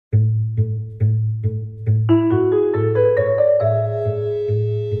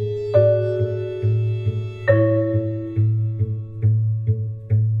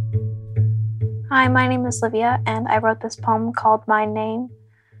my name is Liviya, and I wrote this poem called My Name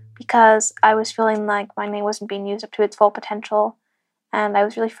because I was feeling like my name wasn't being used up to its full potential, and I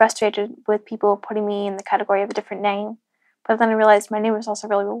was really frustrated with people putting me in the category of a different name, but then I realized my name was also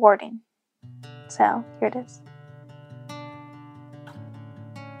really rewarding. So, here it is.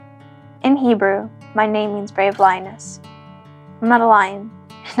 In Hebrew, my name means brave lioness. I'm not a lion,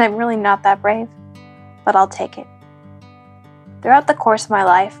 and I'm really not that brave, but I'll take it. Throughout the course of my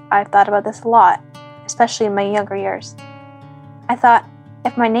life, I've thought about this a lot, especially in my younger years. I thought,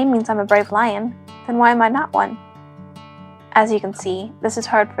 if my name means I'm a brave lion, then why am I not one? As you can see, this is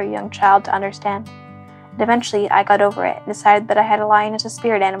hard for a young child to understand, and eventually I got over it and decided that I had a lion as a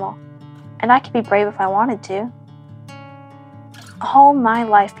spirit animal, and I could be brave if I wanted to. All my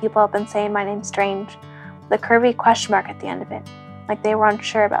life, people have been saying my name's strange, with a curvy question mark at the end of it, like they were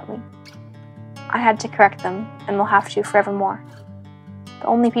unsure about me. I had to correct them, and will have to forevermore. The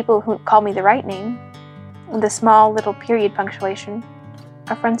only people who call me the right name, with a small little period punctuation,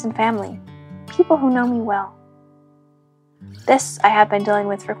 are friends and family, people who know me well. This I have been dealing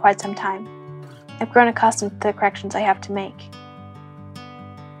with for quite some time. I've grown accustomed to the corrections I have to make.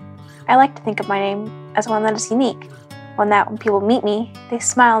 I like to think of my name as one that is unique, one that when people meet me, they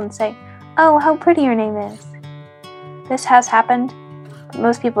smile and say, "Oh, how pretty your name is." This has happened, but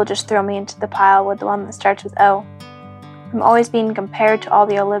most people just throw me into the pile with the one that starts with O. I'm always being compared to all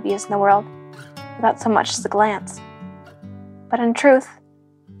the Oliviyas in the world, without so much as a glance. But in truth,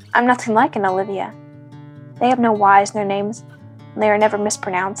 I'm nothing like an Liviya. They have no Y's in their names, and they are never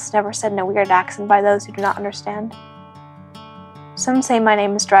mispronounced, never said in a weird accent by those who do not understand. Some say my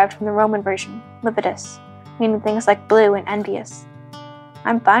name is derived from the Roman version, Lividus, meaning things like blue and envious.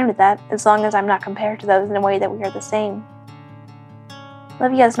 I'm fine with that, as long as I'm not compared to those in a way that we are the same.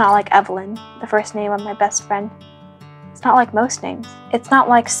 Liviya is not like Evelyn, the first name of my best friend. It's not like most names. It's not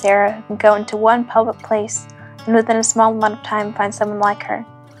like Sarah, who can go into one public place and within a small amount of time find someone like her.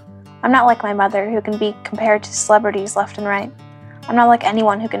 I'm not like my mother, who can be compared to celebrities left and right. I'm not like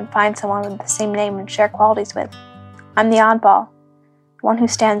anyone who can find someone with the same name and share qualities with. I'm the oddball, the one who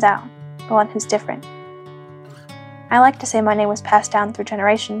stands out, the one who's different. I like to say my name was passed down through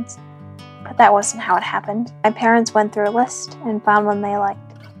generations, but that wasn't how it happened. My parents went through a list and found one they liked.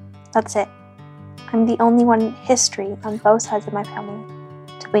 That's it. I'm the only one in history on both sides of my family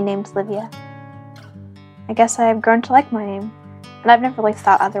to be named Liviya. I guess I have grown to like my name, and I've never really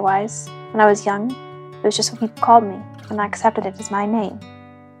thought otherwise. When I was young, it was just what people called me, and I accepted it as my name.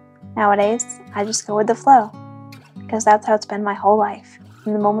 Nowadays, I just go with the flow, because that's how it's been my whole life.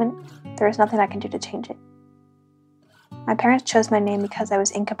 In the moment, there is nothing I can do to change it. My parents chose my name because I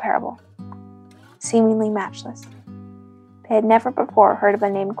was incomparable, seemingly matchless. They had never before heard of a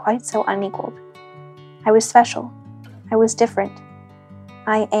name quite so unequaled. I was special. I was different.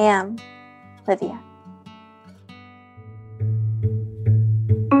 I am Liviya.